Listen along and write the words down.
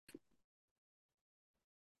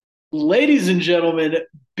Ladies and gentlemen,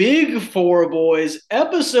 Big Four Boys,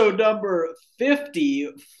 episode number 50.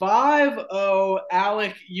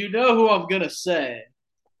 Alec, you know who I'm going to say.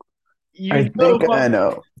 I You know think who I I'm,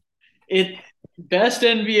 know. it best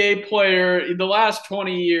NBA player in the last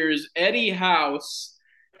 20 years, Eddie House.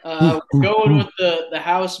 We're going with the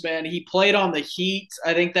House man. He played on the Heat.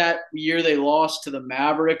 I think that year they lost to the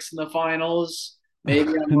Mavericks in the finals. Maybe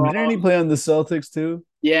I'm Didn't he wrong. play on the Celtics too?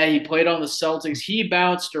 Yeah, he played on the Celtics. He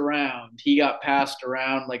bounced around. He got passed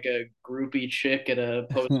around like a groupie chick at a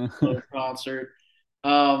Post Malone concert.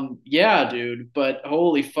 Yeah, dude. But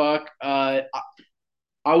holy fuck, I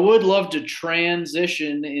would love to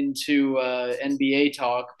transition into NBA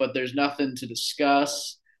talk, but there's nothing to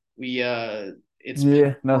discuss. We it's been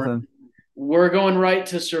Yeah, nothing. we're going right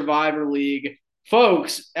to Survivor League.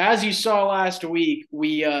 Folks, as you saw last week,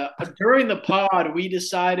 we during the pod we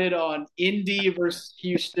decided on Indy versus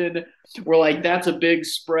Houston. We're like, that's a big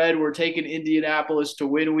spread. We're taking Indianapolis to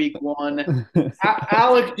win week 1.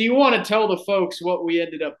 Alec, do you want to tell the folks what we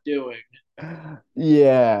ended up doing?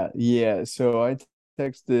 Yeah. So I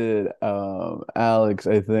texted Alex,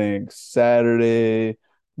 I think Saturday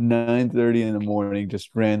 9:30 in the morning, just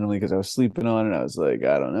randomly because I was sleeping on it. I was like,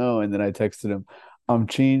 I don't know. And then I texted him, I'm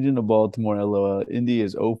changing to Baltimore, LOL. Indy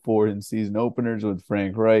is 0-4 in season openers with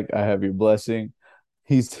Frank Reich. I have your blessing.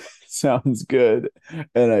 He's sounds good.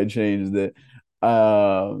 And I changed it. It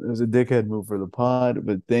was a dickhead move for the pod,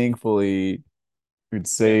 but thankfully it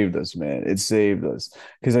saved us, man. It saved us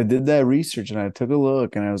because I did that research and I took a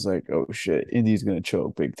look and I was like, "Oh shit, Indy's gonna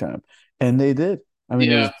choke big time," and they did. I mean,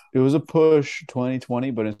 it Yeah, was it was a push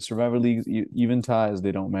 2020, but in Survivor Leagues, even ties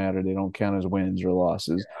they don't matter. They don't count as wins or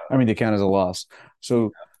losses. I mean, they count as a loss.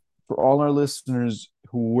 So for all our listeners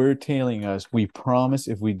who were tailing us, we promise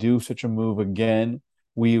if we do such a move again,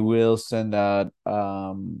 we will send out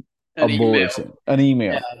a an email. bulletin, an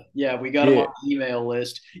email. Yeah, we got him on Yeah, the email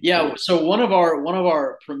list. Yeah, yeah. so one of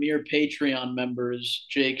our premier Patreon members,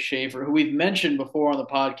 Jake Schaefer, who we've mentioned before on the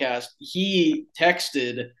podcast, he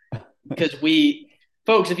texted because we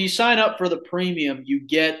folks, if you sign up for the premium, you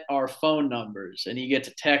get our phone numbers and you get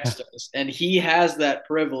to text us. And he has that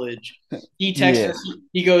privilege. He texts Yeah. us,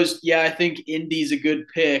 he goes, yeah, I think Indy's a good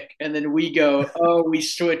pick. And then we go, oh, we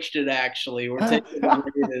switched it actually. We're taking the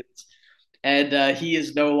Ravens. And he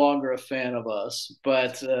is no longer a fan of us,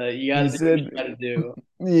 but you got He to do what you said, got to do.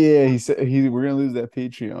 yeah, he said we're gonna lose that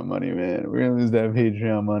Patreon money, man. We're gonna lose that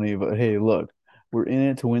Patreon money. But hey, look, we're in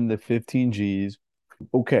it to win the 15 G's.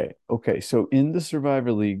 Okay. So in the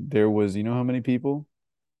Survivor League, there was, you know how many people?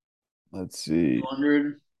 Let's see.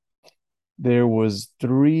 200. There was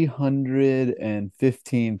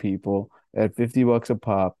 315 people at $50 a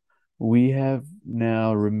pop. We have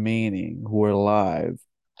now remaining who are live.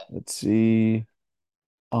 Let's see.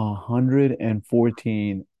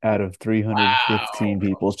 114 out of 315 Wow.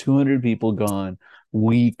 people. 200 people gone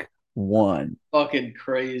week one. Fucking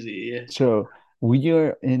crazy. So we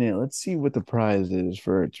are in it. Let's see what the prize is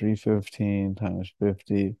for 315 times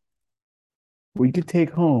 50. We could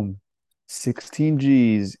take home 16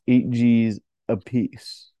 G's, 8 G's a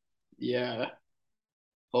piece. Yeah.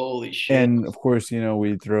 Holy shit. And of course,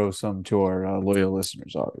 we throw some to our loyal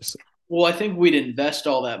listeners, obviously. Well, I think we'd invest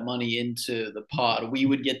all that money into the pod. We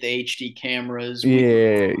would get the HD cameras. We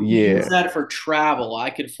Yeah, use yeah. that for travel. I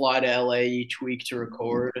could fly to LA each week to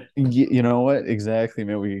record. You know what? Exactly,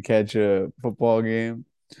 man. We could catch a football game.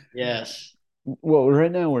 Yes, Well,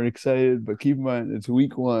 right now we're excited, but keep in mind it's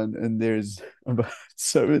week one and there's about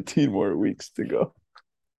 17 more weeks to go.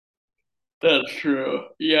 that's true.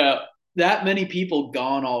 Yeah. That many people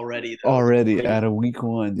gone already, though. It's Already crazy. out of week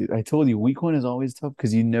one, dude. I told you week one is always tough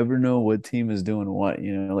because you never know what team is doing what,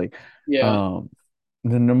 like Yeah. um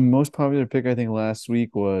the most popular pick I think last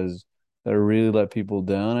week was that really let people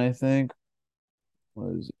down, I think,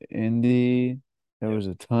 was Indy. There was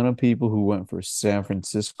a ton of people who went for San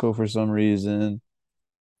Francisco for some reason.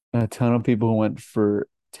 A ton of people who went for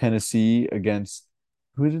Tennessee against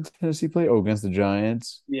who did Tennessee play? Oh, against the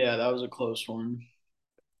Giants. Yeah, that was a close one.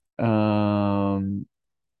 Um,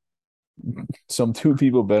 some two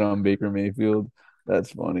people bet on Baker Mayfield.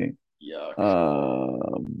 That's funny. Yuck.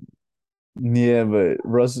 Um, yeah, but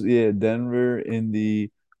yeah, Denver,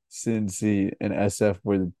 Indy, Cincy, and SF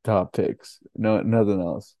were the top picks. No, nothing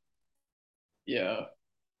else. Yeah. Uh,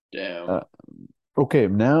 Damn. okay,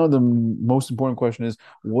 now the most important question is,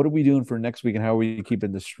 what are we doing for next week, and how are we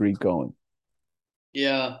keeping the streak going?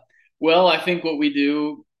 Yeah. Well, I think what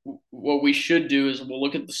we should do is we'll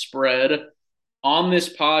look at the spread on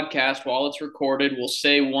this podcast while it's recorded. We'll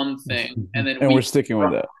say one thing, and then And we're sticking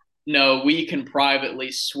with that. no, we can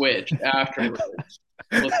privately switch afterwards.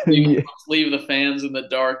 Yeah, Let's leave the fans in the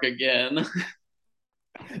dark again.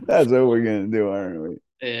 that's what we're gonna do, aren't we?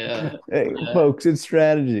 Yeah, Hey, yeah, folks, it's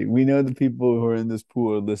strategy. We know the people who are in this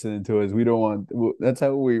pool are listening to us. We don't want. That's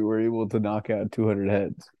how we were able to knock out 200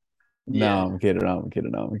 heads. yeah, No, I'm kidding. No, I'm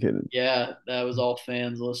kidding. No, I'm kidding. yeah. That was all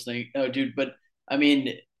fans listening. Oh, dude, but I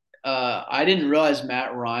mean, I didn't realize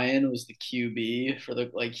Matt Ryan was the QB for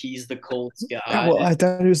the like he's the Colts Yeah, guy. well, I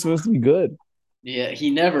thought he was supposed to be good. Yeah, he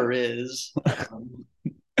never is.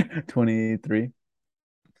 23.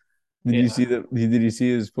 Did Yeah. you see the? Did you see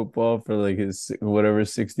his football for like his whatever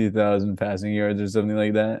 60,000 passing yards or something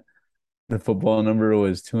like that? The football number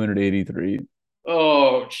was 283.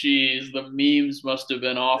 Oh, geez, the memes must have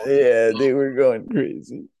been off the. Yeah, they were going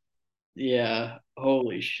crazy. Yeah,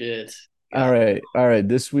 holy shit. All God, right, all right.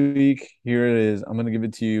 This week, here it is. I'm gonna give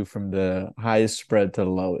it to you from the highest spread to the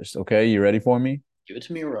lowest. Okay, you ready for me? give it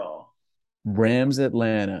to me raw. Rams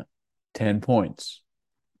Atlanta, 10 points.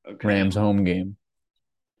 Okay. Rams home game.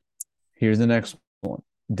 Here's the next one.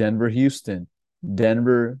 Denver Houston.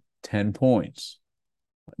 Denver, 10 points.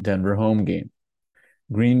 Denver home game.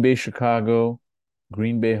 Green Bay Chicago.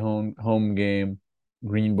 Green Bay home game.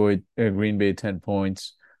 Green Bay 10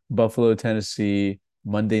 points. Buffalo Tennessee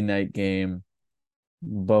Monday night game.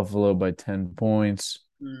 Buffalo by 10 points.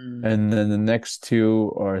 Mm, And then the next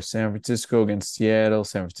two are San Francisco against Seattle.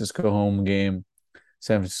 San Francisco home game.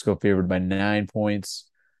 San Francisco favored by 9 points.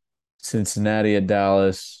 Cincinnati at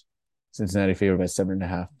Dallas. Cincinnati favored by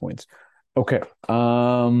 7.5 points. Okay.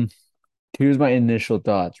 Here's my initial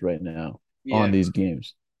thoughts right now yeah. on these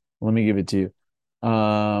games. Let me give it to you.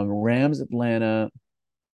 Rams Atlanta.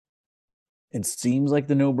 It seems like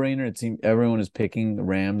the no-brainer. It seems everyone is picking the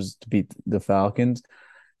Rams to beat the Falcons.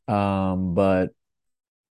 But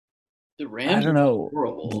The I Rams don't are know.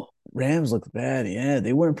 horrible. Rams look bad. Yeah,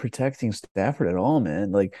 they weren't protecting Stafford at all,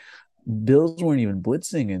 man. Like Bills weren't even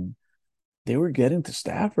blitzing, and they were getting to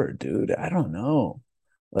Stafford, dude. I don't know.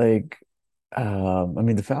 Like, I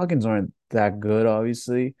mean, the Falcons aren't that good,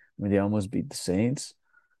 obviously. I mean, they almost beat the Saints,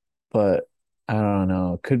 but I don't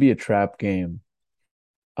know. It could be a trap game.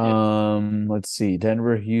 Yeah. Let's see.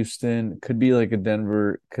 Denver, Houston. Could be like a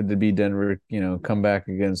Denver, could it be Denver, come back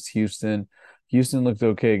against Houston. Houston looked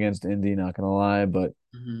okay against Indy, not gonna lie, but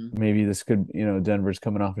Hmm. maybe this could, Denver's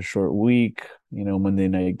coming off a short week, Monday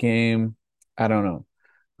night game. I don't know.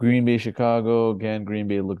 Green Bay, Chicago. Again, Green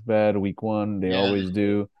Bay looked bad week one. They Yeah. always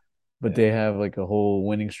do. But Yeah. they have like a whole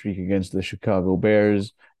winning streak against the Chicago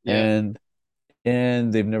Bears. Yeah.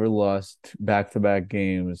 And they've never lost back-to-back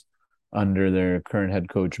games under their current head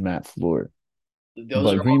coach, Matt Fleur. Those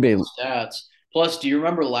But are Green Bay, all good stats. Plus, do you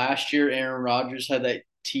remember last year Aaron Rodgers had that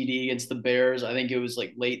TD against the Bears? I think it was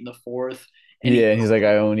like late in the fourth. And he, yeah, he's like,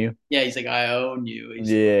 I own you. yeah, he's like, I own you.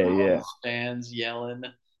 He's Yeah, all yeah. his fans yelling.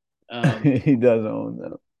 Um, He does own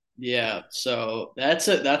them. yeah, so that's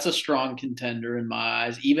a strong contender in my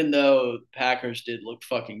eyes, even though Packers did look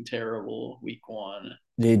fucking terrible week one.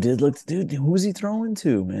 They did look, dude, who's he throwing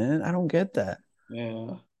to, man? I don't get that.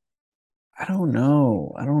 Yeah. I don't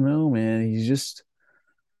know. I don't know, man. He's just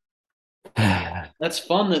That's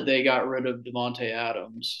fun that they got rid of Devonte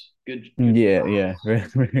Adams. Good. Yeah, yeah, very,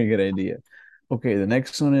 very good idea. Okay, the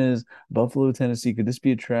next one is Buffalo, Tennessee. Could this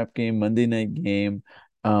be a trap game, Monday night game?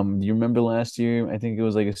 Do you remember last year? I think it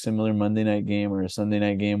was like a similar Monday night game or a Sunday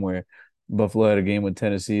night game where Buffalo had a game with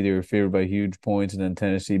Tennessee. They were favored by huge points, and then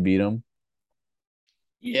Tennessee beat them.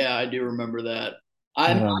 Yeah, I do remember that.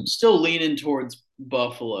 I'm Um, still leaning towards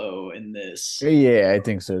Buffalo in this. yeah, I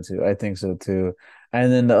think so too. I think so too.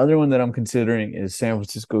 And then the other one that I'm considering is San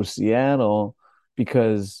Francisco, Seattle,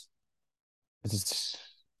 because it's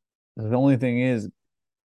the only thing is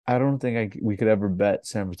I don't think we could ever bet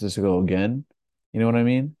San Francisco again. You know what I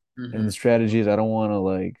mean? And Hmm. the strategy is I don't want to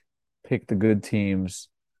like pick the good teams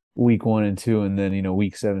week one and two, and then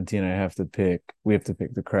week 17 we have to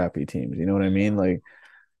pick the crappy teams. You know what I mean? Like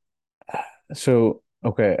so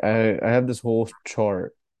okay, I have this whole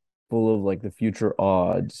chart full of like the future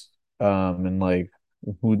odds and like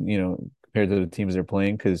who compared to the teams they're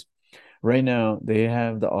playing because right now they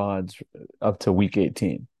have the odds up to week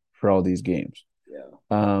 18 for all these games.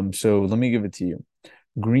 Yeah. So let me give it to you.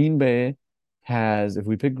 Green Bay if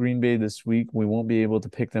we pick Green Bay this week, we won't be able to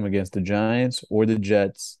pick them against the Giants or the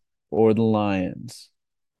Jets or the Lions.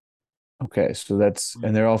 Okay, so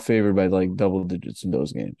and they're all favored by like double digits in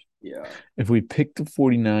those games. Yeah. If we pick the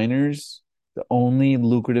 49ers, the only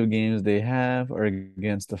lucrative games they have are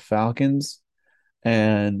against the Falcons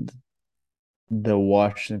and the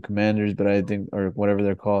Washington Commanders, but I think, or whatever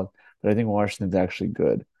they're called, but I think Washington's actually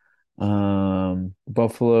good.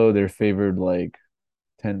 Buffalo, they're favored like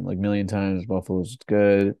 10 like million times. Buffalo's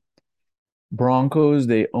good. Broncos,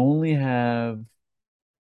 they only have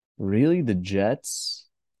really the Jets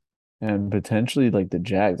and potentially like the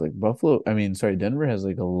Jags. Like Buffalo, I mean, sorry, Denver has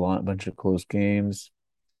like a lot bunch of close games.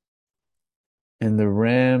 And the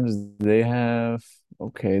Rams, they have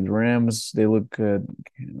okay, the Rams, they look good.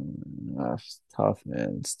 It's tough,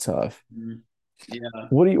 man. It's tough. Mhm. Yeah.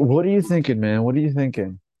 What are you thinking, man? What are you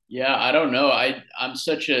thinking? Yeah, I don't know. I'm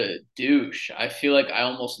such a douche. I feel like I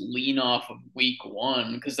almost lean off of week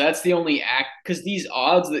one because that's the only act because these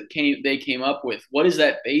odds that came up with, what is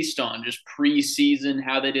that based on? Just preseason,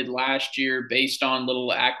 how they did last year, based on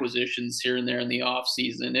little acquisitions here and there in the off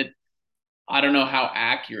season. I don't know how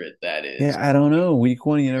accurate that Yeah, is. I don't know. Week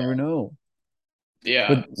one, you never know. But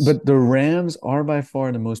Yeah. but the Rams are by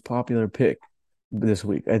far the most popular pick this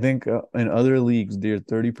week. I think in other leagues they're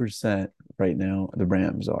 30% right now. The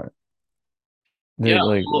Rams are. Yeah. They're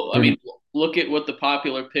like Well, I mean, 30. look at what the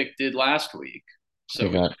popular pick did last week. They So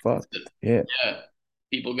got fucked. Yeah. yeah,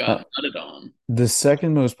 people Uh, got nutted on. the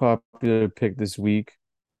second most popular pick this week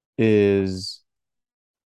is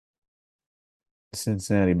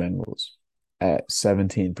Cincinnati Bengals at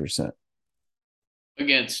 17%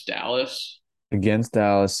 Against Dallas. against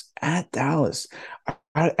Dallas at Dallas.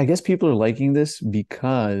 I guess people are liking this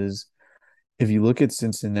because if you look at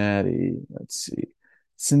Cincinnati, let's see.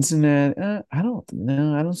 Cincinnati, I don't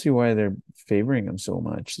know. I don't see why they're favoring them so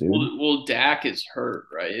much, dude. Well, Dak is hurt,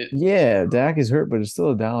 right? Yeah, Dak is hurt, but it's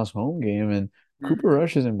still a Dallas home game, and Cooper Mhm.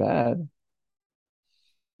 Rush isn't bad.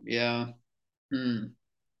 Yeah. Hmm.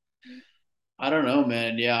 I don't know,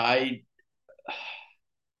 man. Yeah, I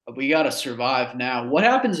we got to survive now. What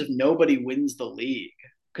happens if nobody wins the league?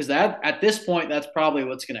 Because that at this point, that's probably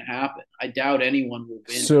what's going to happen. I doubt anyone will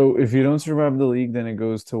win. So if you don't survive the league, then it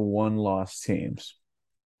goes to one loss teams.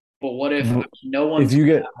 But what if But no if one's you going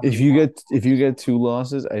to get have if any you more? get if you get two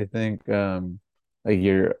losses, I think like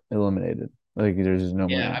you're eliminated. Like there's no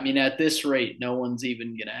Yeah, I more. mean, at this rate, no one's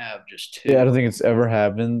even going to have just Yeah, I two. don't think it's ever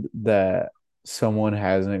happened that someone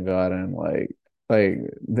hasn't gotten like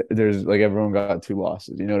there's like everyone got two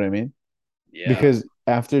losses. You know what I mean? Yeah, Because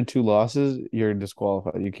after two losses, you're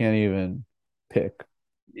disqualified. You can't even pick.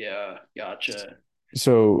 yeah, gotcha.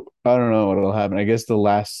 So I don't know what'll happen. I guess the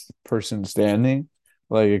last person standing,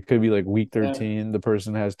 like it could be like week Yeah, 13, the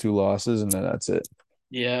person has two losses and then that's it.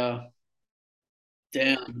 yeah.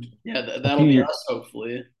 Damn. Yeah, that'll be Okay, us,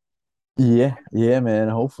 hopefully. yeah, yeah, man.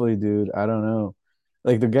 Hopefully, dude. I don't know.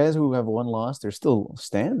 Like the guys who have one loss, they're still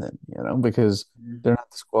standing, because they're not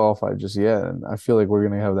disqualified just yet. And I feel like we're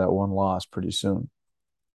gonna have that one loss pretty soon.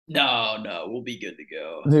 No, no, we'll be good to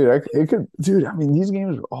go. Dude, it could, dude. I mean, these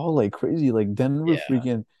games are all like crazy. Like Denver Yeah,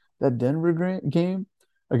 freaking that Denver game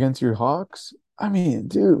against your Hawks. I mean,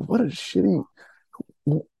 dude, what a shitty.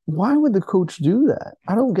 Why would the coach do that?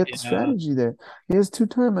 I don't get the yeah. strategy there. He has two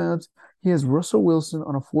timeouts. He has Russell Wilson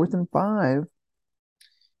on a 4th and 5.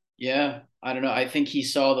 Yeah, I don't know. I think he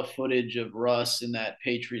saw the footage of Russ in that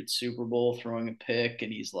Patriots Super Bowl throwing a pick,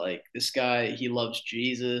 and he's like, "This guy, he loves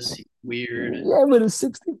Jesus. He's weird." Yeah, but a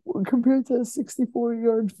 64 compared to a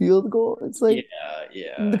 64-yard field goal, it's like Yeah,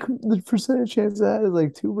 the, yeah, the percentage chance of that is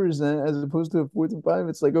like 2%, as opposed to a 4th and 5.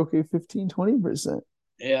 It's like, okay, 15-20%.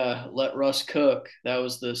 yeah. Let Russ cook. That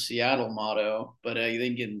was the Seattle motto, but I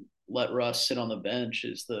think in "Let Russ sit on the bench"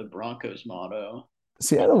 is the Broncos motto.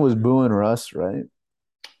 Seattle was booing Russ, right?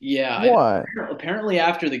 Yeah, Why? apparently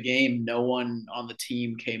after the game, no one on the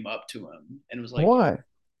team came up to him and was like, Why?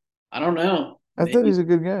 "I don't know, I thought maybe." he's a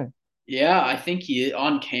good guy. Yeah, I think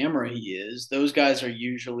on camera he is. Those guys are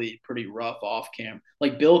usually pretty rough off camera.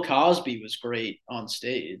 Like Bill Cosby was great on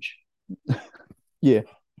stage. Yeah,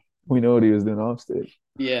 we know what he was doing off stage.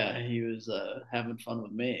 Yeah, he was having fun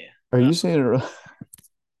with me. Are Uh, you saying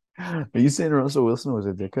are you saying Russell Wilson was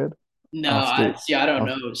a dickhead no, off stage? I don't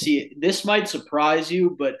Off, know. See, this might surprise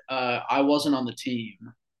you, but I wasn't on the team.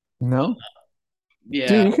 no? Dude,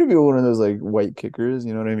 Yeah, you could be one of those like white kickers,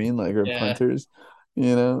 you know what I mean? Like or yeah. punters,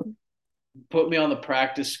 you know? Put me on the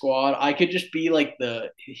practice squad. I could just be like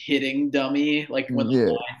the hitting dummy, like when the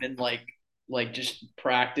Yeah. linemen like just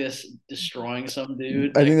practice destroying some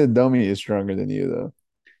dude. I Like think the dummy is stronger than you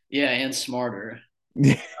yeah, and smarter.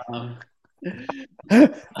 though. Um,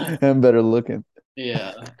 I'm better looking.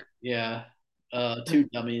 yeah, yeah. Two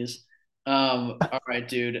dummies. All right,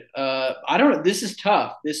 dude. I don't. This is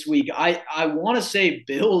tough this week. I want to say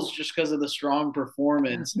Bills just because of the strong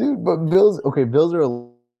performance. Dude, but Bills are a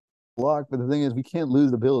lock, but the thing is we can't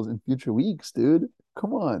lose the Bills in future weeks, dude.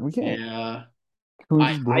 Come on, we can't. Yeah, Can we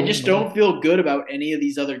I just I blow just them out? don't feel good about any of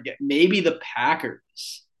these other. Maybe the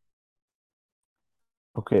Packers.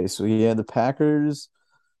 Okay, so yeah, the Packers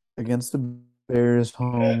against the Bears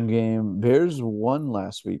home game. Bears won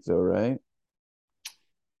last week though, right?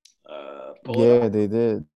 pull it Yeah, off. they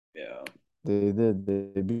did. Yeah. They did.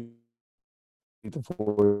 They beat the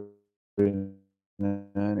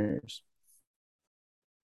 49ers.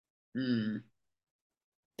 Hmm.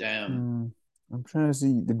 Damn. Hmm. I'm trying to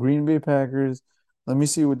see the Green Bay Packers. Let me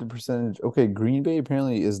see what the percentage. Okay, Green Bay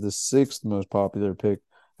apparently is the sixth most popular pick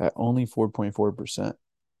at only 4.4%.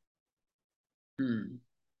 Hmm.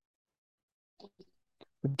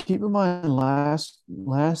 But keep in mind, last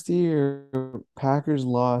year, Packers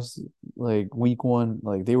lost like week one,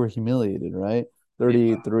 like they were humiliated, right? Yeah.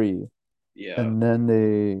 38-3. Yeah. And then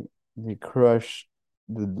they crushed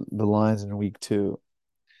the Lions in week two.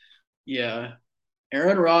 Yeah.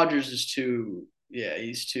 Aaron Rodgers is too. Yeah,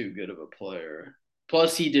 he's too good of a player.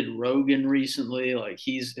 Plus, he did Rogan recently. Like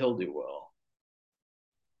he'll do well.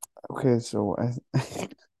 Okay, so I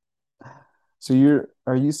so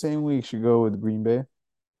are you saying we should go with Green Bay?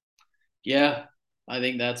 Yeah, I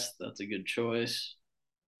think that's a good choice.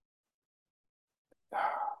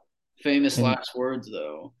 Famous And last words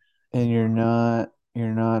though. and you're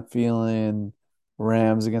not feeling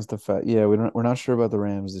Rams against the Fat. Yeah, we're not sure about the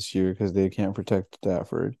Rams this year because they can't protect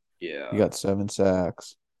Stafford. He Yeah. got 7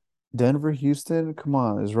 sacks. Denver, Houston, come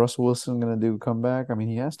on. Is Russell Wilson gonna do a comeback? I mean,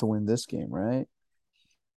 he has to win this game, right?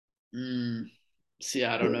 Mm, see,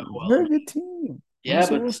 I don't know. They're Well, a good team. yeah,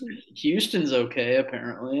 Russell but Wilson. Houston's okay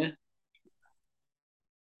apparently.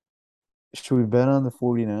 Should we bet on the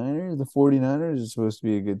 49ers? The 49ers is supposed to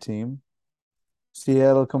be a good team.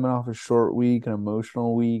 Seattle coming off a short week, an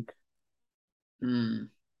emotional week. Hmm.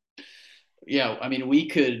 Yeah, I mean, we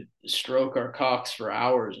could stroke our cocks for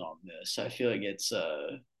hours on this. I feel like it's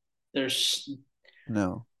there's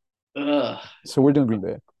No. uh So we're doing Green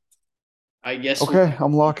Bay. I guess we'll Okay,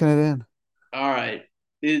 I'm locking it in. all right.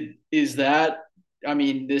 Is that I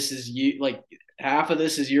mean, this is you like half of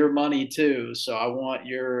this is your money too. So I want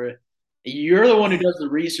you're the one who does the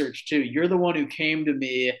research too. You're the one who came to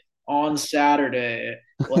me on Saturday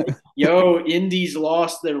like, yo, Indies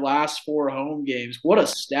lost their last four home games. What a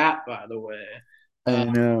stat, by the way. I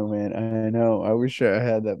know, man. I know. I wish I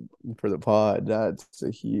had that for the pod. That's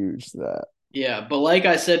a huge that. Yeah, but like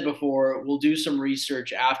I said before, we'll do some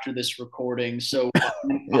research after this recording. So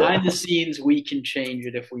Yeah. behind the scenes, we can change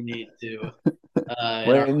it if we need to. In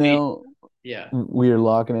our Right now, yeah. we are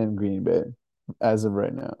locking in Green Bay as of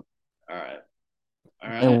right now. All right. All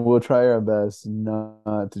right. And we'll try our best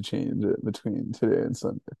not to change it between today and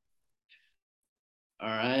Sunday. All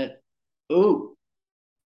right. Ooh.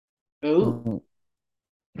 Ooh.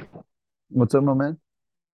 Mm. What's up, my man?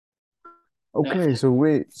 Okay, Nothing. so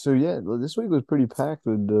wait, so yeah, this week was pretty packed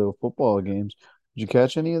with the football games. Did you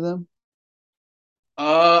catch any of them?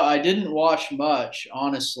 I didn't watch much,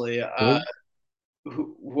 honestly. Really?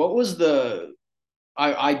 What was the?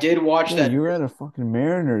 I did watch Yeah, that. you were at a fucking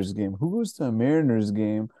Mariners game. Who goes to a Mariners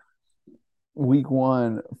game week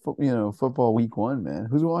one, football week one, man?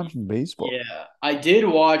 Who's watching baseball? Yeah, I did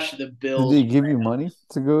watch the Did Bills. they give you money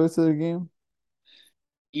to go to the game?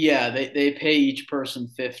 Yeah, they pay each person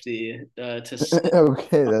 50 to sit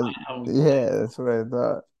Okay, home plate. that's what I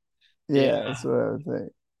thought. Yeah. Yeah, that's what I would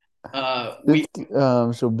think. We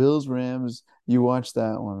 50, so Bills Rams, you watched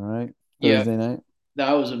that one, right? yeah, Thursday night?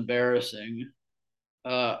 that was embarrassing.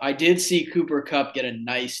 I did see Cooper Cup get a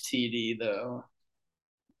nice TD though.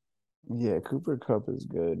 Yeah, Cooper Cup is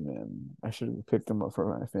good, man. I should have picked him up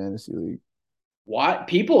for my fantasy league. Why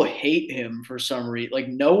people hate him for some reason? Like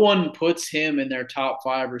no one puts him in their top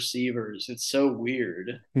five receivers. It's so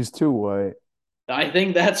weird. He's too white. I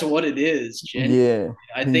think that's what it is. Genuinely, Yeah,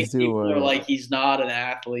 I think he's too people are white. like he's not an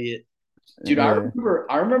athlete. Dude, I Yeah. remember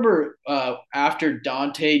I remember after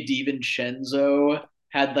Dante DiVincenzo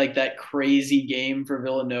had like that crazy game for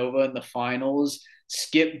Villanova in the finals,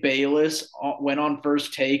 Skip Bayless went on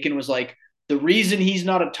first take and was like, the reason he's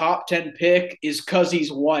not a top 10 pick is because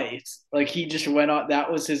he's white. Like he just went on,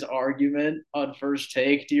 that was his argument on first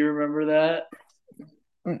take. Do you remember that?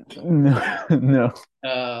 No, no.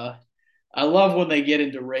 Uh, I love when they get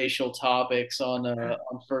into racial topics on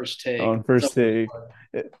first take. On So first take.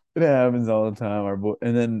 It happens all the time. Our boy,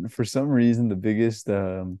 and then for some reason, the biggest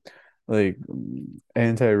like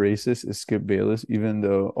anti-racist is Skip Bayless, even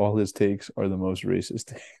though all his takes are the most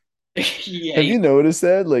racist. yeah, Have you noticed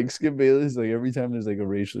that? Like Skip Bayless, like every time there's like a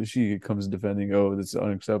racial issue, he comes defending, oh, that's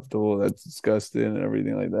unacceptable, that's disgusting, and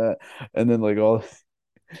everything like that. And then like all,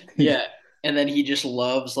 yeah, and then he just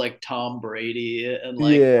loves like Tom Brady and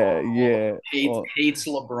like yeah, all, yeah, well, hates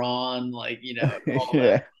LeBron, like all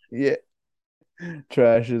that. yeah, yeah.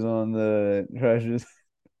 Trashes,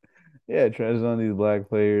 yeah, trashes on these black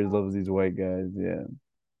players, loves these white guys. Yeah,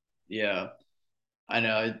 Yeah, I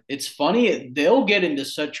know. It's funny. They'll get into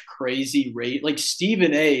such crazy rate. Like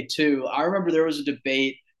Stephen A. too. I remember there was a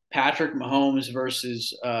debate, Patrick Mahomes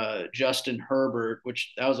versus Justin Herbert,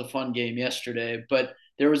 which that was a fun game yesterday. But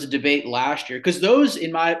there was a debate last year because those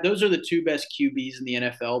are the two best QBs in the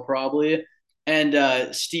NFL probably.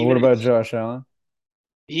 And Stephen What A. about Josh Allen?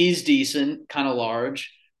 He's decent, kind of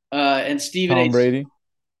large. And Stephen Tom A's Brady?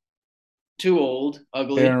 too old,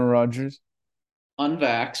 ugly, Aaron Rodgers?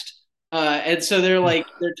 unvaxxed. And so they're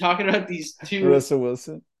talking about these two Russell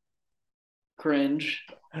Wilson? cringe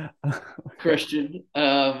Okay. Christian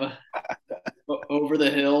over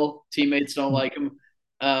the hill. Teammates don't like him.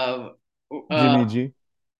 Um, uh, Jimmy G?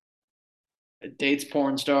 dates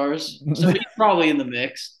porn stars, so he's probably in the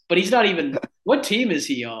mix. But he's not even. What team is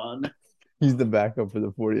he on? He's the backup for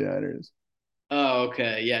the 49ers. Oh,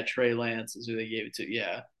 okay, yeah, Trey Lance is who they gave it to.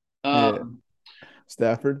 Yeah, Yeah. um,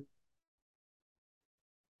 Stafford?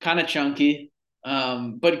 kind of chunky,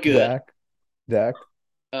 but good. Dak? Dak?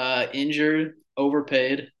 Injured,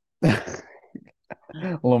 overpaid.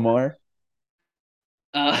 Lamar?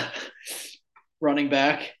 Uh, running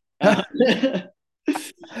back. I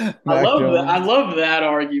Mac love that. I Jones? love that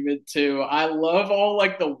argument too. I love all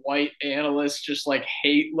like the white analysts just like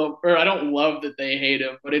hate or I don't love that they hate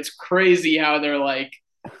him, but it's crazy how they're like,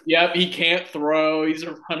 "Yep, he can't throw. He's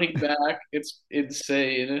a running back." It's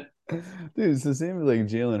insane. Dude, it's the same as like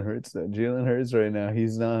Jalen Hurts though. Jalen Hurts right now,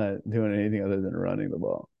 he's not doing anything other than running the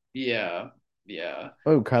ball. Yeah, yeah.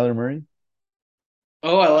 Oh, Kyler Murray?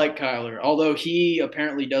 Oh, I like Kyler, although he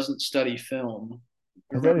apparently doesn't study film.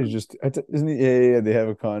 I thought he was Remember? just isn't he, yeah, they have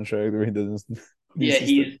a contract where he doesn't Yeah, needs to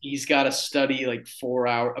study. he's got to study like 4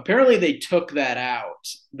 hours. Apparently, they took that out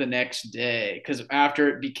the next day because after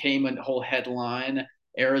it became a whole headline,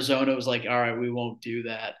 Arizona was like, "All right, we won't do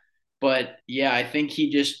that." But yeah, I think he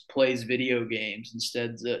just plays video games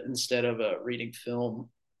instead of reading film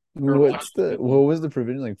or What's watching the what film. was the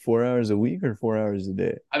provision like 4 hours a week or 4 hours a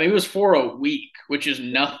day? I mean, it was for a week, which is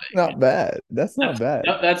nothing. Not bad. That's not bad.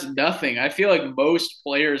 That's nothing. I feel like most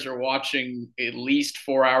players are watching at least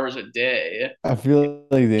 4 hours a day. I feel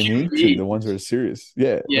like they need to, the QB. ones who are serious.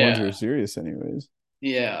 Yeah, the ones who are Yeah, serious anyways.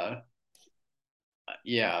 yeah.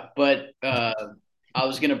 Yeah, but I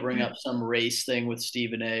was gonna bring up some race thing with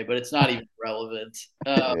Stephen A, but it's not even relevant.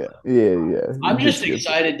 Yeah, yeah, yeah. I'm You could just skip it.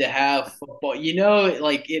 excited to have football. You know,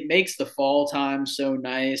 like it makes the fall time so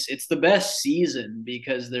nice. It's the best season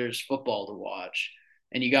because there's football to watch,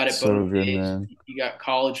 and you got it both So good, ways. man. You got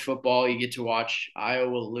college football. You get to watch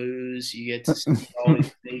Iowa lose. You get to see all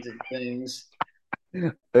these amazing things.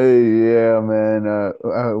 Hey, yeah, man.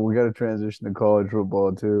 We got to transition to college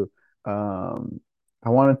football too. I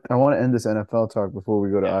want to end this NFL talk before we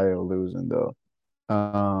go to Yeah, Iowa losing though.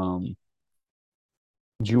 Um,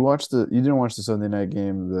 you didn't watch the Sunday night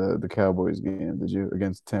game, the Cowboys game, did you,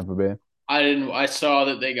 against Tampa Bay? I didn't. I saw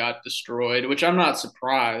that they got destroyed, which I'm not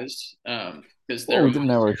surprised because Well, they're we didn't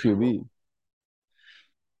have our QB.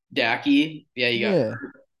 Dacky. Yeah, you got Yeah.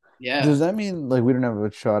 yeah. Does that mean like we don't have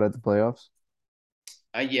a shot at the playoffs?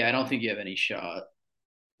 Yeah, I don't think you have any shot.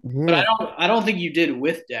 But Yeah. I don't think you did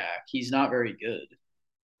with Dak. He's not very good.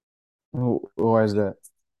 Why is that?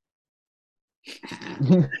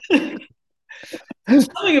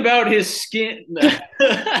 Something about his skin.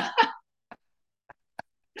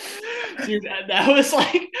 Dude, that was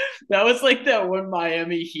like that one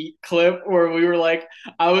Miami Heat clip where we were like,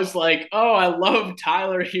 I was like, oh, I love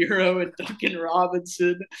Tyler Hero and Duncan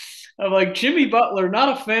Robinson. I'm like Jimmy Butler,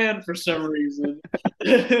 not a fan for some reason.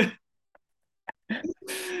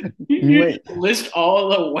 You You might just list all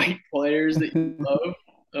the white players that you love.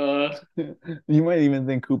 you might even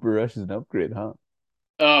think Cooper Rush is an upgrade, huh?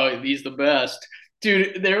 Oh, he's the best,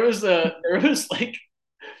 dude. There was this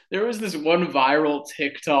one viral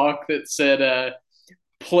TikTok that said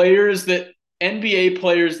players that NBA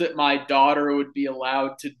players that my daughter would be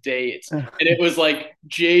allowed to date, and it was like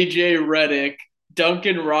JJ Redick,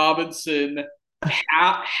 Duncan Robinson,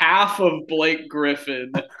 half of Blake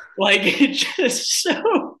Griffin. Like it's just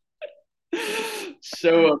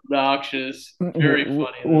so obnoxious. Very funny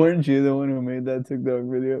though. Weren't you the one who made that TikTok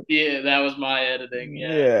video? Yeah, that was my editing. Yeah,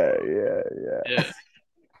 Yeah, yeah, yeah.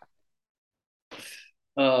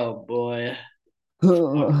 Oh boy.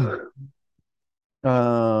 yeah.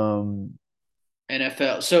 Um,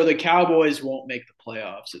 NFL. So the Cowboys won't make the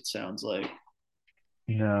playoffs, it sounds like.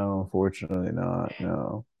 no, unfortunately not.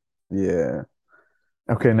 No. Yeah.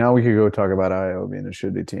 Okay, now we could go talk about Iowa being a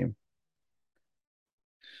shitty team.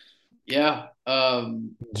 Yeah.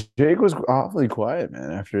 Jake was awfully quiet,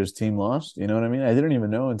 man, after his team lost. You know what I mean? I didn't even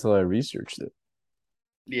know until I researched it.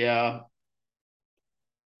 Yeah,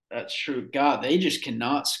 that's true. God, they just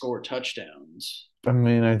cannot score touchdowns. I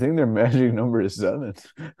mean, I think their magic number is seven.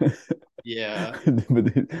 Yeah. But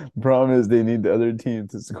the problem is they need the other team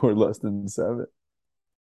to score less than seven.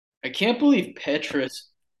 I can't believe Spencer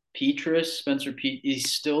Pete,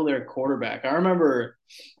 he's still their quarterback. I remember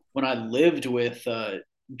when I lived with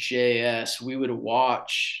JS, we would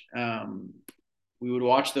watch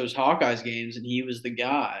those Hawkeyes games, and he was the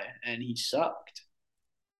guy, and he sucked.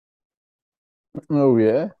 Oh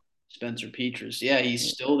yeah, Spencer Petras, yeah, he's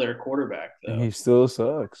still their quarterback though. he still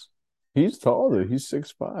sucks. He's tall though. He's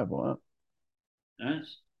 6'5". Wow.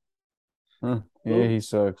 Nice. Huh. Yeah, Oh, he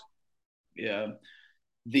sucks. yeah.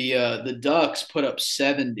 The Ducks put up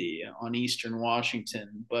 70 on Eastern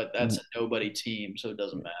Washington, but that's a nobody team, so it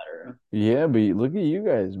doesn't matter. Yeah, but look at you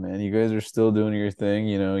guys, man. You guys are still doing your thing.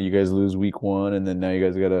 You guys lose week one, and then now you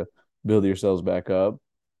guys gotta build yourselves back up.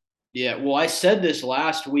 Yeah, well, I said this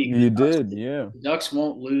last week. You did, yeah. The Ducks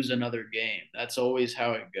won't lose another game. That's always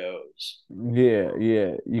how it goes. Yeah,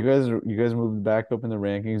 yeah. You guys moved back up in the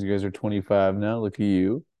rankings. You guys are 25 now. Look at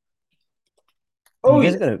you. And Oh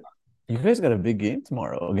yeah, you guys got a big game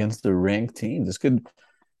tomorrow against the ranked team. This could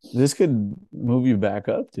move you back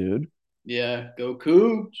up, dude. yeah, go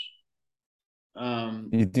Cougs. Um,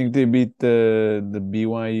 You think they beat the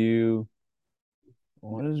BYU?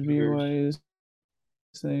 What is Cougars BYU's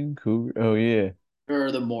thing? Cougar. Oh yeah.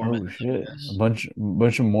 or the Mormons, Oh I shit. A guess.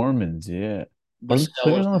 bunch of Mormons, yeah. The Are the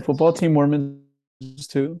players on the football Celibates. team Mormons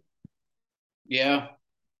too? Yeah,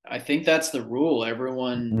 I think that's the rule.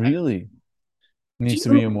 Everyone. Really? Do Needs to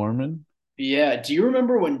be a you? Mormon? Yeah. Do you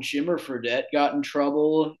remember when Jimmer Fredette got in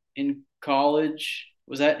trouble in college?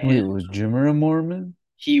 Was that him? Wait, was Jimmer a Mormon?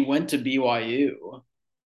 He went to BYU.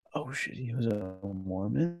 Oh shit, he was a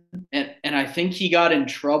Mormon? And I think he got in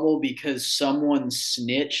trouble because someone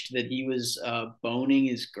snitched that he was boning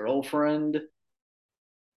his girlfriend.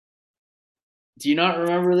 Do you not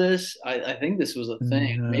remember this? I think this was a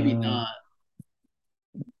thing. Maybe No. not.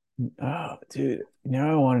 Oh, dude.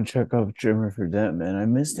 Now I want to check out Jimmer for that, man. I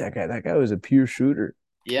missed that guy. That guy was a pure shooter.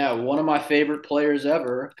 Yeah, one of my favorite players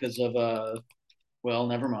ever because of well,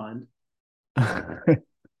 never mind.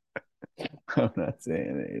 I'm not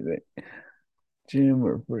saying anything.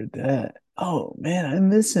 Jimmer for that. Oh man, I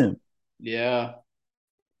miss him. Yeah.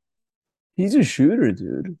 He's a shooter,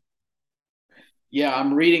 dude. Yeah,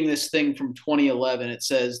 I'm reading this thing from 2011. It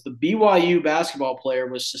says the BYU basketball player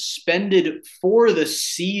was suspended for the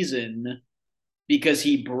season because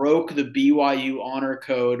he broke the BYU honor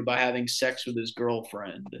code by having sex with his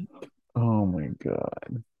girlfriend. Oh my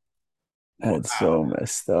God. That's so Wow.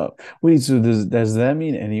 messed up. Wait, so does that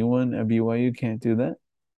mean anyone at BYU can't do that?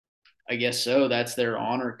 I guess so. That's their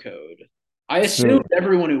honor code. I assumed So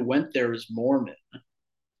everyone who went there was Mormon,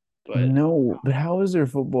 but no, but how is their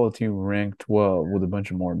football team ranked 12 with a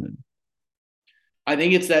bunch of Mormon? I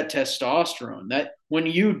think it's that testosterone that when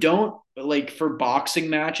you don't like for boxing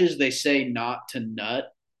matches, they say not to nut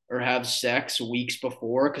or have sex weeks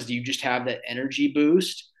before because you just have that energy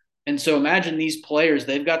boost. And so imagine these players,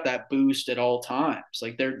 they've got that boost at all times.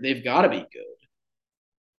 Like they've got to be good.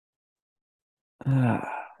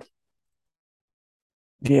 Ah,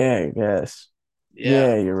 yeah, I guess. Yeah.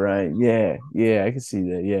 Yeah, you're right. Yeah, yeah, I can see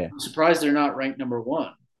that. Yeah. I'm surprised they're not ranked number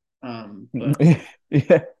one. But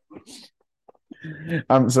Yeah.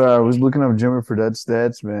 I'm sorry, I was looking up Jimmy Fredette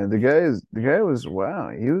stats, man. The guy was wow.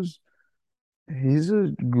 He's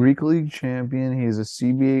a Greek League champion. He's a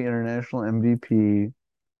CBA International MVP.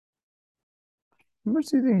 How much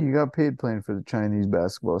do you think he got paid playing for the Chinese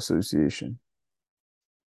Basketball Association?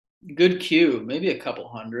 good Q, maybe a couple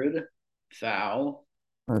hundred. Foul.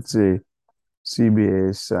 Let's see.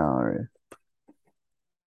 CBA salary.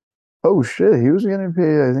 Oh shit, he was getting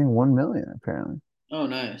paid, I think 1 million apparently. Oh,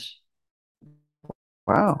 nice.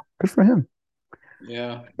 Wow, good for him.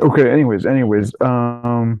 Yeah. Okay, anyways, what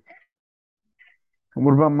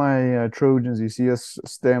about my Trojans? You see us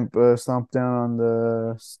stomp down on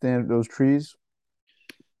the stand those trees?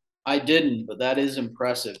 I didn't, but that is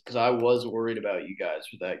impressive because I was worried about you guys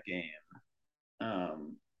with that game.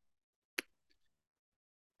 Um,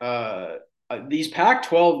 uh, these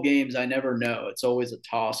Pac-12 games, I never know. It's always a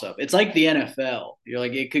toss-up. It's like the NFL. You're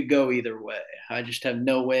like it could go either way. I just have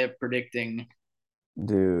no way of predicting.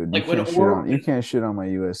 Dude, Like when you Oregon, can't shit on my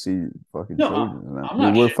USC fucking no, Trojans, man. I'm They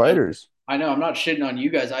not were shitting on. fighters. I know I'm not shitting on you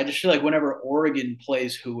guys. I just feel like whenever Oregon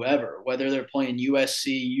plays whoever, whether they're playing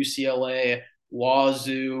USC, UCLA,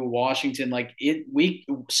 Wazoo, Washington, like we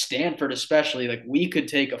Stanford especially, like we could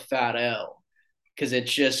take a fat L because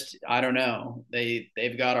it's just I don't know.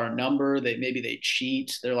 They've got our number. Maybe they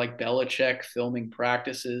cheat. They're like Belichick filming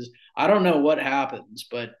practices. I don't know what happens,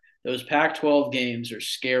 but those Pac-12 games are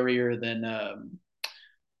scarier than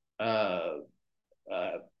uh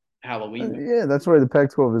uh, Halloween. Yeah, that's why the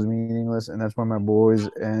Pac-12 is meaningless, and that's why my boys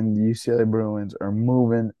and the UCLA Bruins are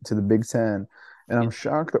moving to the Big Ten. And I'm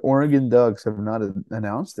shocked the Oregon Ducks have not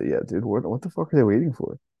announced it yet, dude. What the fuck are they waiting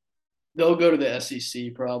for? They'll go to the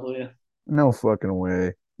SEC probably. No fucking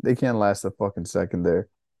way. They can't last a fucking second there.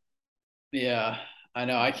 Yeah, I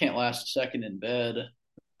know. I can't last a second in bed.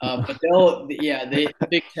 But they'll, yeah, the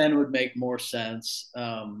Big Ten would make more sense.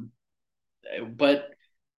 But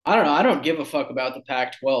I don't know. I don't give a fuck about the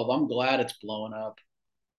Pac-12. I'm glad it's blowing up.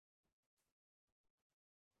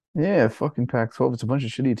 Yeah, fucking Pac-12. It's a bunch of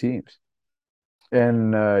shitty teams.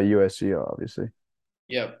 And USC, obviously.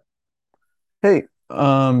 Yep. Hey,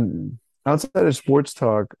 outside of sports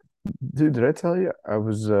talk, dude, did I tell you I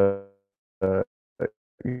was uh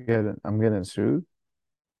I'm getting sued?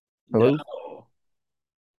 No. Hello?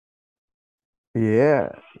 Yeah,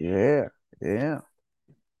 yeah, yeah.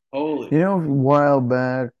 Holy. A while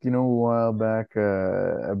back,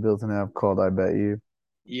 I built an app called I Bet You.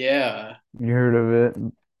 Yeah. You heard of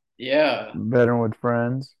it? Yeah. Better with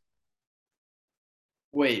friends.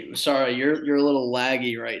 Wait, sorry, you're a little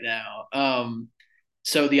laggy right now.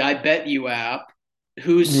 So the I Bet You app,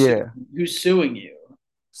 who's su- Yeah. who's suing you?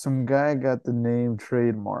 Some guy got the name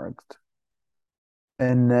trademarked.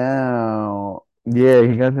 And now, yeah,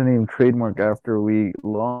 he got the name trademark after we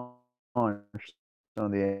launched on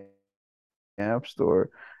the App Store.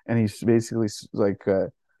 And he's basically like,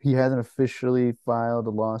 he hasn't officially filed a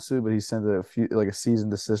lawsuit, but he sent a few, like a cease and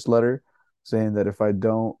desist letter saying that if I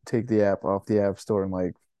don't take the app off the App Store in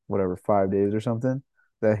like whatever, 5 days or something,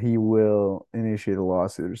 that he will initiate a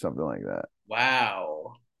lawsuit or something like that.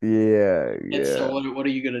 Wow. Yeah, And so yeah. what are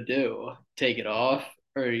you gonna do? Take it off,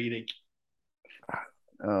 or are you gonna?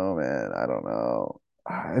 Oh man, I don't know.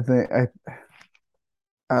 I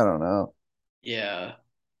don't know. Yeah.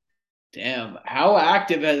 Damn. How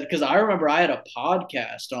active has? Because I remember I had a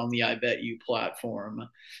podcast on the I Bet You platform.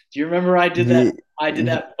 Do you remember I did that? Yeah, I did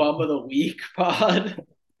that bum of the week pod.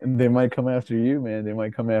 they might come after you, man. They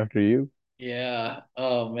might come after you. Yeah.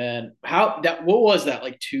 Oh man. How that? What was that?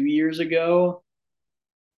 Like 2 years ago?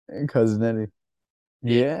 And Cousin Eddie.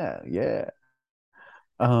 Yeah. Yeah,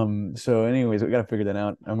 yeah. So anyways, we gotta figure that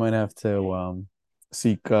out. I might have to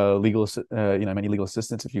seek I might need legal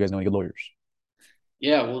assistance if you guys know any good lawyers.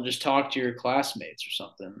 Yeah. We'll just talk to your classmates or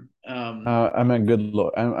something. I meant good law.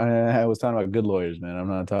 I was talking about good lawyers, man. I'm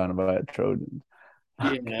not talking about Trojans.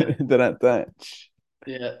 Yeah. That.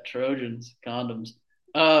 Yeah. Trojans, condoms.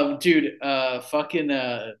 Dude. Fucking.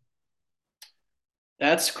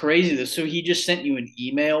 That's crazy. So he just sent you an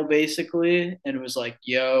email basically, and it was like,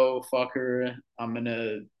 "Yo, fucker, I'm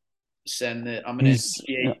gonna send it. I'm gonna He's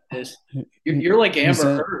initiate this." You're, he, you're like he Amber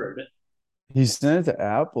sent Heard. he sent it to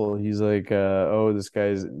Apple. He's like, oh, this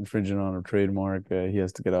guy's infringing on a trademark. He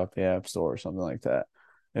has to get off the App Store or something like that.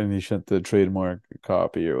 And he sent the trademark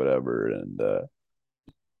copy or whatever. And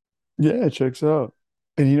yeah, it checks out.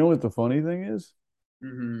 And you know what the funny thing is?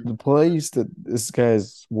 Hmm. The place that this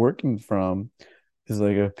guy's working from is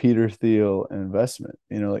like a Peter Thiel investment.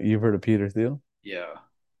 Like you've heard of Peter Thiel? Yeah.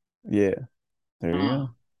 Yeah, there you Huh. go.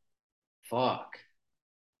 Fuck.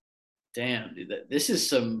 Damn, dude. This is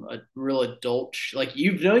some real adult. Like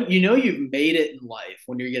you know, you've made it in life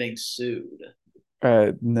when you're getting sued.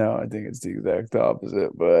 No, I think it's the exact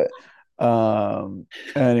opposite. But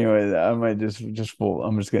anyway, I might just full.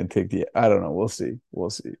 I'm just gonna take the. I don't know. We'll see. We'll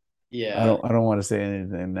see. I Yeah. don't. I don't want to say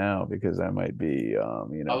anything now because I might be.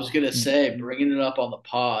 I was gonna say bringing it up on the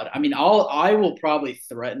pod. I mean, I will probably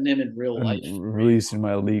threaten him in real life for you. releasing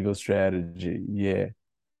my legal strategy. Yeah.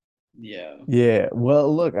 Yeah. Yeah.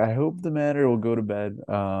 Well, look, I hope the matter will go to bed.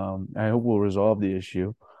 I hope we'll resolve the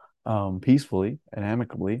issue, peacefully and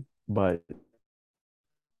amicably. But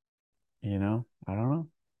I don't know.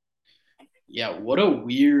 Yeah, what a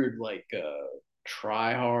weird like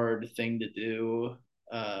try hard thing to do.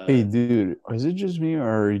 Hey, Uh dude, is it just me or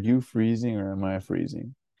are you freezing or am I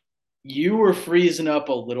freezing? you were freezing up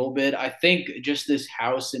a little bit. I think just this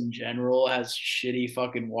house in general has shitty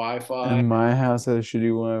fucking Wi-Fi And my house has shitty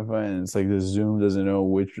Wi-Fi, and it's like the Zoom doesn't know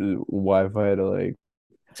which Wi-Fi to like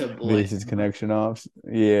to blame. base its connection off.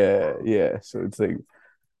 Yeah, yeah. So it's like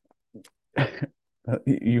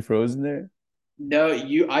you frozen there? No,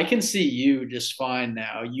 I can see you just fine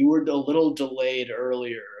now. You were a little delayed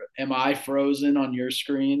earlier. Am I frozen on your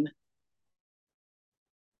screen?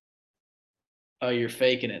 Oh, you're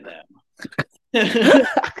faking it now.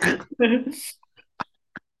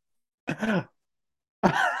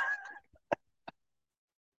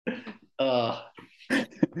 uh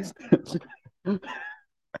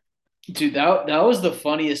Dude, that was the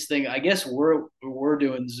funniest thing. I guess we're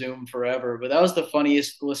doing Zoom forever, but that was the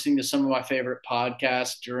funniest listening to some of my favorite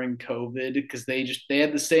podcasts during COVID because they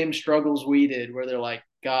had the same struggles we did where they're like,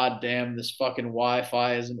 God damn, this fucking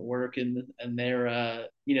Wi-Fi isn't working, and they're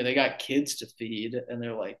they got kids to feed, and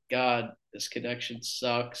they're like, God, this connection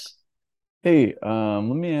sucks. Hey, let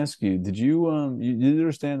me ask you, you did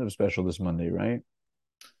a stand-up special this Monday, right?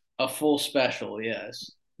 A full special,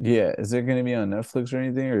 yes. Yeah, is it going to be on Netflix or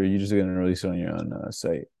anything, or are you just going to release it on your own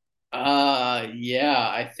site? Yeah,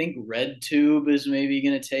 I think RedTube is maybe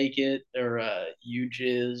gonna take it or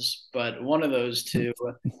UJizz, but one of those two.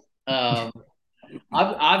 Um,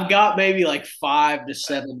 I've got maybe like 5 to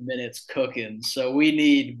 7 minutes cooking, so we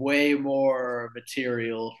need way more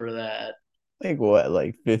material for that. Like what,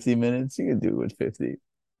 like 50 minutes? You can do it with 50.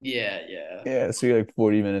 Yeah, yeah, Yeah, so you're like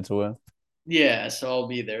 40 minutes away. yeah. So I'll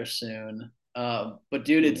be there soon. But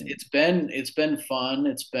dude, it's Yeah. it's been fun.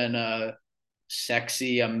 It's been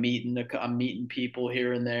sexy. I'm meeting people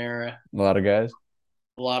here and there. A lot of guys.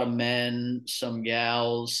 A lot of men, some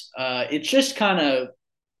gals. It's just kind of,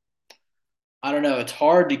 I don't know. It's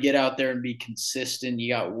hard to get out there and be consistent.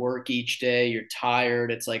 You got work each day. You're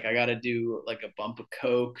tired. It's like I got to do like a bump of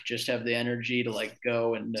coke, just have the energy to like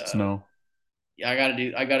go and Snow. I got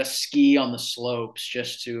to ski on the slopes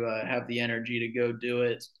just to have the energy to go do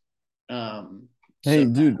it. So Hey,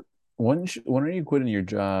 dude, when are you quitting your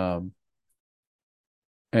job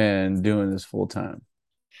and doing this full time?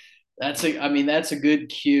 I mean, that's a good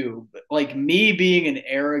cue. But like me being an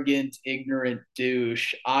arrogant, ignorant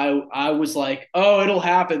douche, I was like, oh, it'll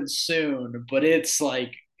happen soon, but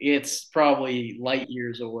it's probably light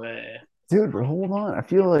years away. Dude, hold on. I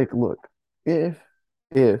feel like, look, if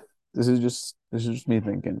if this is just me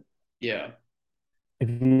thinking, Yeah, if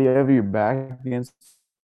you have your back against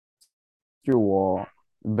your wall,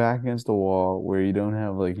 back against the wall where you don't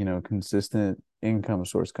have like, consistent income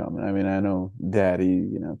source coming. I mean, I know daddy,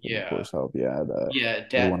 could of yeah, course help you out yeah.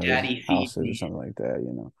 with one of his Daddy feed houses or me. something like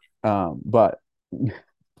that. But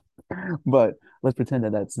but let's pretend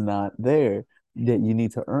that that's not there, that you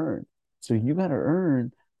need to earn. So you got to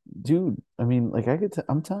earn, dude. I mean, like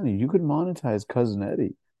I'm telling you, you could monetize Cousin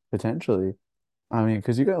Eddie potentially. I mean,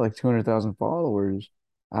 because you got like 200,000 followers.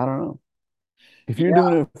 I don't know. If you're Yeah,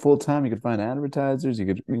 doing it full time, you could find advertisers, you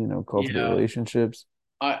could, cultivate yeah. relationships.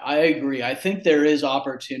 I agree. I think there is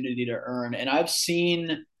opportunity to earn, and I've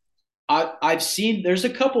seen there's a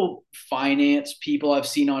couple finance people I've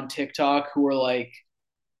seen on TikTok who are like,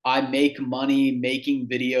 I make money making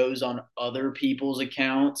videos on other people's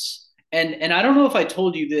accounts. And I don't know if I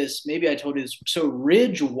told you this, maybe I told you this. So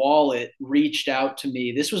Ridge Wallet reached out to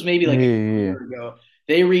me. This was maybe Yeah, like yeah, a yeah. year ago.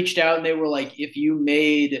 They reached out and they were like, if you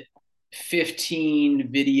made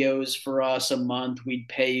 15 videos for us a month, we'd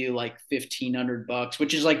pay you like $1,500,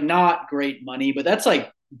 which is like not great money, but that's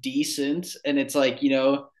like decent. And it's like,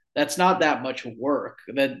 that's not that much work.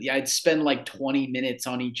 That I'd spend like 20 minutes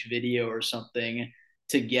on each video or something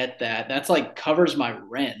to get that. That's like covers my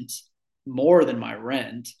rent more than my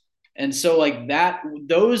rent. And so like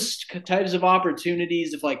those types of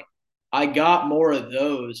opportunities, if like I got more of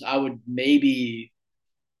those, I would maybe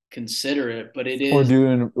consider it, but it Or is,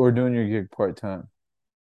 doing your gig part time.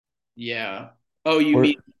 yeah. Oh, you Or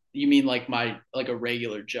mean you mean like my like a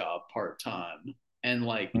regular job part time and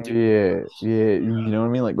like do, yeah, yeah, you know what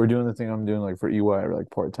I mean? Like we're doing the thing I'm doing like for EY or like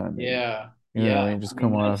part time maybe. yeah. You know Yeah. what I mean? I Just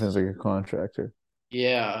mean come on off as that's like a contractor.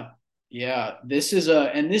 Yeah. Yeah. This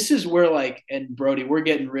is where like, and Brody, we're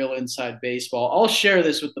getting real inside baseball. I'll share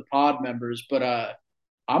this with the pod members, but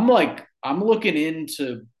I'm looking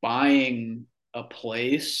into buying a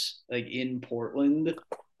place like in Portland.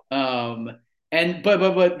 Um and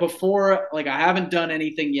but before, like, I haven't done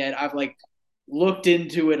anything yet. I've like looked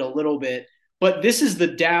into it a little bit, but this is the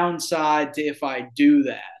downside to if I do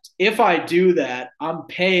that. If I do that, I'm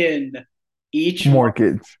paying each month,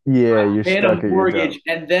 Mortgage. Yeah, you're paying a stuck at your job. mortgage,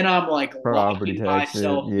 and then I'm like Property locking taxes.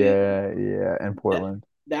 myself in. Yeah, yeah. And Portland.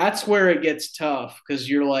 That's where it gets tough because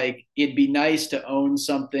you're like, it'd be nice to own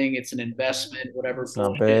something. It's an investment, whatever It's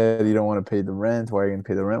not bullshit. bad. You don't want to pay the rent. Why are you going to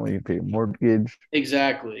pay the rent when you pay your mortgage?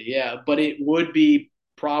 Exactly. Yeah. But it would be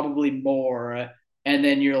probably more. And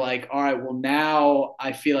then you're like, all right, well, now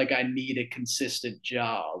I feel like I need a consistent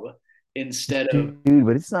job instead of, Dude,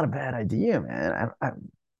 but it's not a bad idea, man.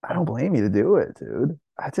 I don't blame you to do it, dude.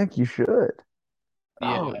 I think you should.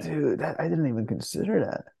 Oh, yeah. dude, I didn't even consider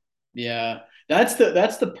that. Yeah. That's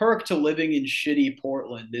the perk to living in shitty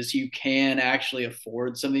Portland is you can actually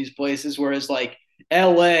afford some of these places. Whereas like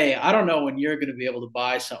LA, I don't know when you're gonna be able to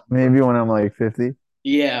buy something for, Maybe when I'm like 50.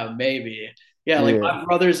 yeah, maybe. Yeah, like Yeah, my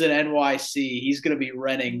brother's in NYC. He's gonna be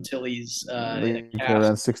renting till he's in a like castle.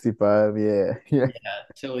 around 65. Yeah, yeah. Yeah,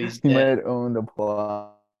 till he's He dead. might own the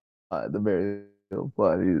plot, the very little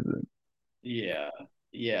plot he's in. Yeah,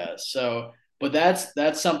 yeah. So, but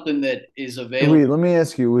that's something that is available. Wait, let me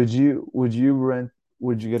ask you, would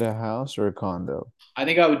you get a house or a condo? I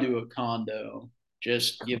think I would do a condo,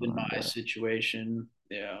 just given my Condo. situation.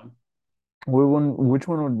 Yeah, Which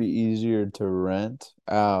one would be easier to rent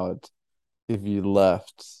out if you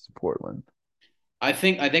left Portland? I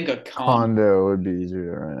think a condo. Condo would be easier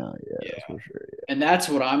to rent out. Yeah, Yeah, that's for sure. and that's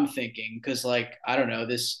what I'm thinking because like I don't know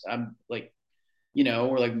this. I'm like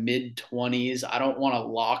we're like mid 20s. I don't want to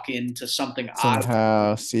lock into something I Some don't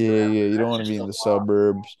house, yeah, forever. yeah. You don't That's want to just be a in the lot.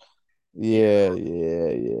 suburbs. Yeah, Yeah, yeah,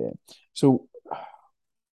 yeah. So,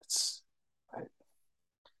 it's,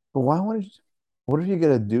 but why would you, what if you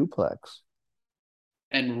get a duplex?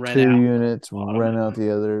 and rent Two out units, the bottom. rent out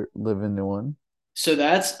the other, live in the one.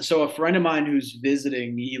 So a friend of mine who's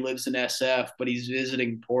visiting, he lives in SF, but he's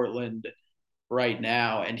visiting Portland right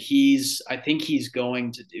now, and I think he's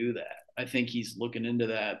going to do that. I think he's looking into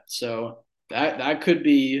that. So that could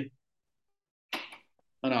be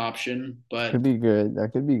an option, but Could be good.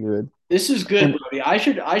 That could be good. this is good, And Brody. I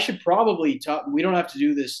should probably talk. We don't have to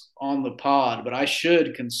do this on the pod, but I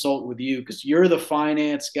should consult with you because you're the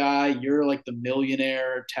finance guy. You're like the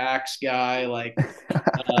millionaire tax guy. Like,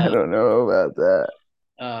 I uh, don't know about that.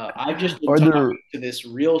 I've just been Are talking there to this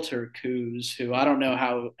realtor Coos, who I don't know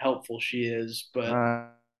how helpful she is, but uh,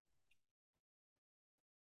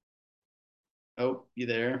 oh, you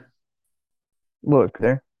there? look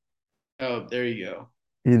there? Oh, there you go.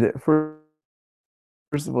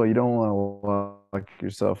 First of all, you don't want to lock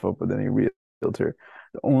yourself up with any realtor.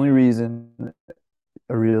 The only reason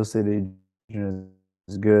a real estate agent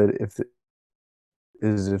is good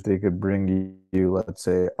if they could bring you, let's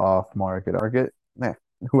say, off market. Nah,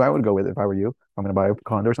 who I would go with if I were you, if I'm going to buy a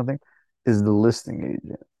condo or something, is the listing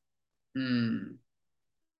agent. Hmm.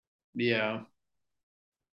 Yeah,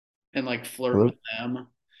 and like flirt with Hello? them.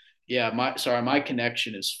 Yeah, my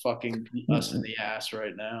connection is fucking us in the ass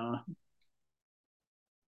right now.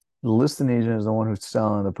 The listing agent is the one who's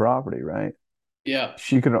selling the property, right? Yeah,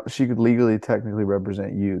 She could legally technically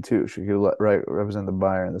represent you too. She could represent the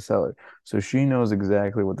buyer and the seller. So she knows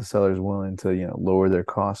exactly what the seller is willing to, lower their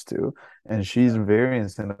cost to. And she's very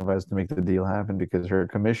incentivized to make the deal happen because her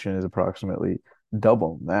commission is approximately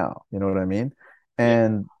double now. You know what I mean? yeah,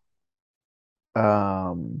 And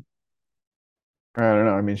I don't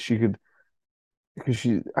know. I mean, she could because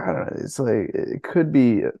I don't know. It's like it could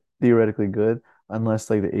be theoretically good unless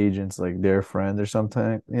like the agent's like their friend or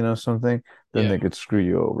something, something, then yeah, they could screw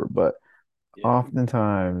you over. But yeah.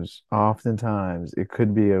 oftentimes it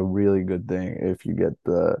could be a really good thing if you get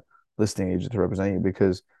the listing agent to represent you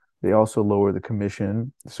because they also lower the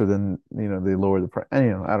commission. So then, they lower the price.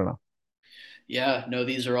 And, I don't know. Yeah, no,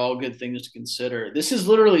 these are all good things to consider. This is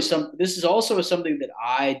also something that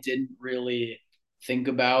I didn't really think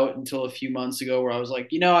about until a few months ago where I was like,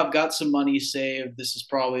 I've got some money saved. This is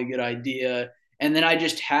probably a good idea. And then I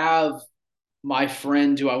just have my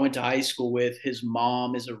friend who I went to high school with, his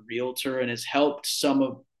mom is a realtor and has helped some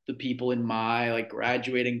of the people in my like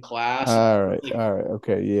graduating class, All right. like, All right.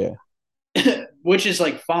 Okay. Yeah. which is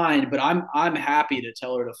like fine, but I'm happy to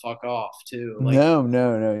tell her to fuck off too. Like, No,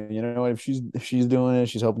 no, no. You know what? If she's doing it,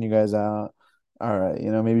 she's helping you guys out. All right.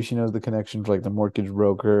 Maybe she knows the connection for like the mortgage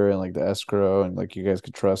broker and like the escrow and like you guys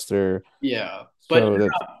could trust her. yeah, but So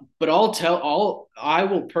that's I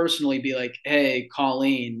will personally be like, hey,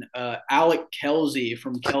 Colleen, Alec Kelsey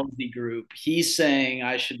from Kelsey Group, he's saying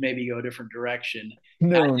I should maybe go a different direction.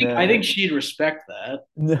 no, I no, think she'd respect that.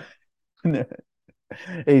 no, no.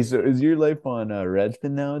 Hey, so is your life on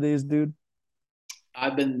Redfin nowadays, dude?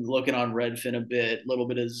 I've been looking on Redfin a bit, a little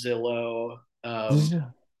bit of Zillow,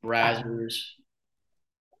 Yeah. Brazzers.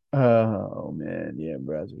 Oh man, yeah,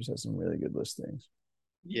 Brazzers has some really good listings.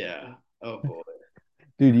 Yeah. Oh boy.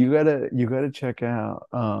 Dude, you gotta check out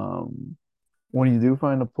when you do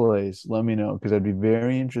find a place, let me know because I'd be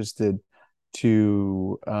very interested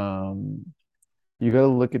to you gotta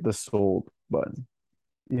look at the sold button.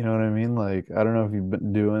 You know what I mean? Like, I don't know if you've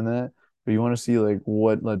been doing that, but you want to see like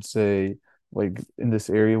what, let's say, like in this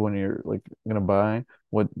area when you're like gonna buy,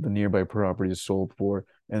 what the nearby property is sold for,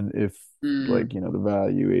 and if Mm, like the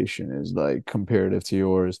valuation is like comparative to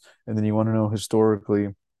yours, and then you want to know historically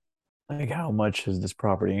like how much has this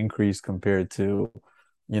property increased compared to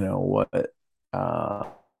what uh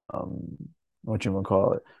um what you would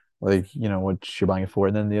call it, like what you're buying it for.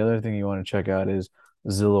 And then the other thing you want to check out is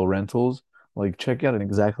Zillow rentals. Like check out an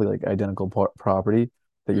exactly like identical property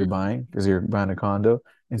that you're mm, buying because you're buying a condo,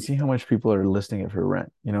 and see how much people are listing it for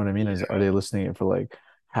rent. You know what I mean? Are they listing it for like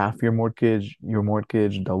half your mortgage,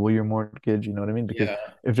 double your mortgage? You know what I mean? Because Yeah,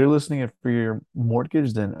 if they're listing it for your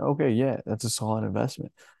mortgage, then okay, yeah, that's a solid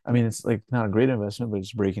investment. I mean, it's like not a great investment, but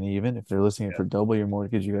it's breaking even. If they're listing it for double your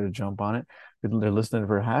mortgage, you got to jump on it. If they're listing it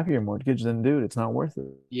for half your mortgage, then dude, it's not worth it.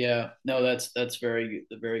 yeah. No, that's very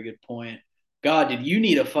good. A very good point. God, did you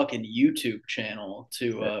need a fucking YouTube channel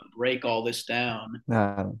to break all this down?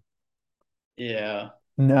 No, Yeah,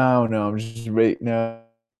 no, I'm just right. No.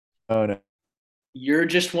 you're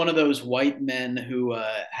just one of those white men who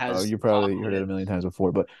Oh, has you probably heard it a confidence. million times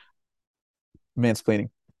before, but mansplaining.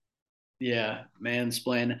 Yeah,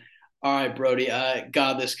 mansplain. All right, Brody.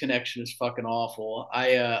 God, this connection is fucking awful.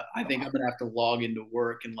 I think I'm gonna have to log into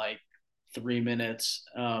work in like 3 minutes.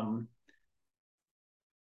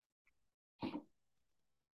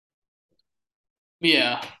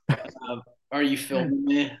 Yeah. Uh, are you filming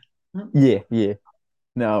me? Yeah.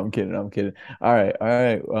 No, I'm kidding. I'm kidding. All right.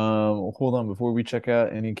 Hold on before we check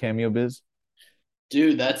out any cameo biz.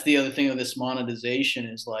 Dude, that's the other thing of this monetization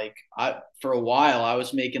is like I for a while I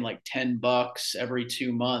was making like $10 every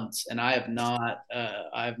 2 months and I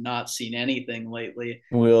have not seen anything lately.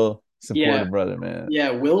 Will support Yeah, a brother, man.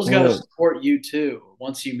 yeah, Will's got to Will, support you too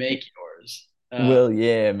once you make yours.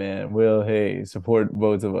 yeah, man. Will, hey, support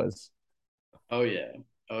both of us. Oh yeah.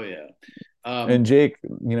 Oh yeah. And Um Jake,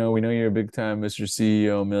 we know you're a big time Mr.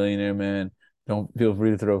 CEO, millionaire, man. Don't feel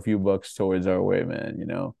free to throw a few bucks towards our way,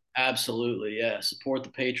 man. Absolutely. Yeah, support the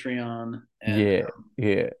Patreon and Yeah,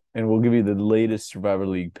 yeah. And we'll give you the latest Survivor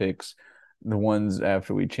League picks, the ones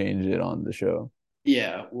after we change it on the show.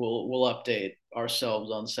 yeah, we'll update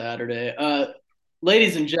ourselves on Saturday.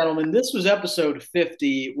 Ladies and gentlemen, this was episode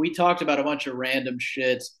 50. We talked about a bunch of random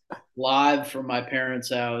shit live from my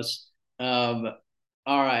parents' house. Um,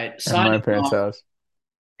 all right, At signing my parents' off, house,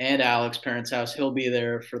 and Alex's parents' house. He'll be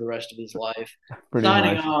there for the rest of his life. pretty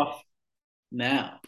Signing much. off now.